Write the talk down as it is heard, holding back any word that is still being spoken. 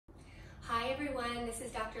everyone, this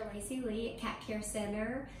is Dr. Lacie Lee at Cat Care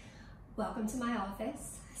Center. Welcome to my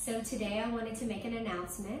office. So today I wanted to make an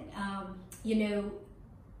announcement.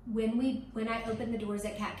 When I opened the doors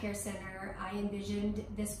at Cat Care Center, I envisioned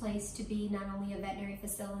this place to be not only a veterinary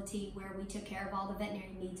facility where we took care of all the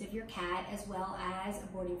veterinary needs of your cat, as well as a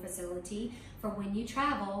boarding facility for when you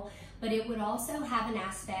travel, but it would also have an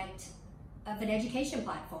aspect of an education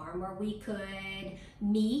platform where we could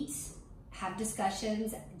meet, have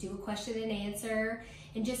discussions, do a question and answer,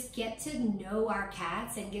 and just get to know our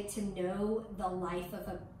cats and get to know the life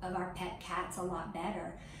of our pet cats a lot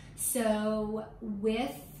better. So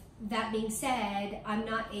with that being said, I'm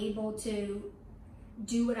not able to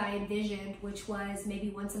do what I envisioned, which was maybe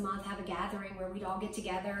once a month have a gathering where we'd all get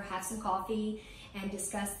together, have some coffee, and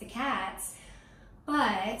discuss the cats.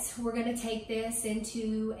 But we're going to take this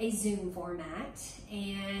into a Zoom format,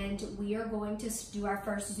 and we are going to do our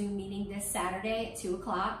first Zoom meeting this Saturday at 2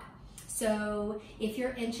 o'clock. So if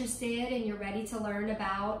you're interested and you're ready to learn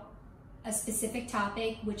about a specific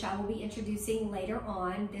topic, which I will be introducing later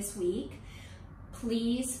on this week,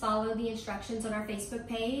 please follow the instructions on our Facebook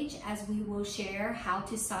page as we will share how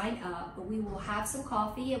to sign up. But we will have some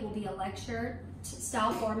coffee. It will be a lecture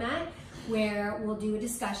style format where we'll do a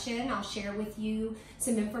discussion. I'll share with you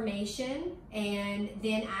some information, and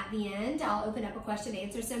then at the end I'll open up a question and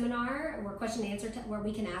answer seminar or question and answer where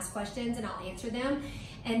we can ask questions and I'll answer them.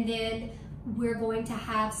 And then we're going to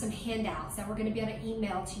have some handouts that we're going to be able to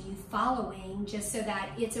email to you following, just so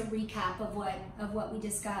that it's a recap of what we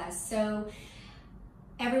discussed. So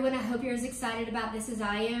everyone, I hope you're as excited about this as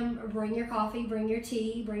I am. Bring your coffee, bring your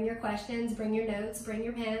tea, bring your questions, bring your notes, bring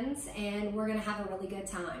your pens, and we're going to have a really good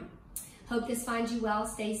time. Hope this finds you well.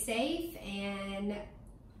 Stay safe, and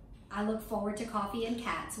I look forward to coffee and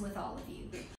cats with all of you.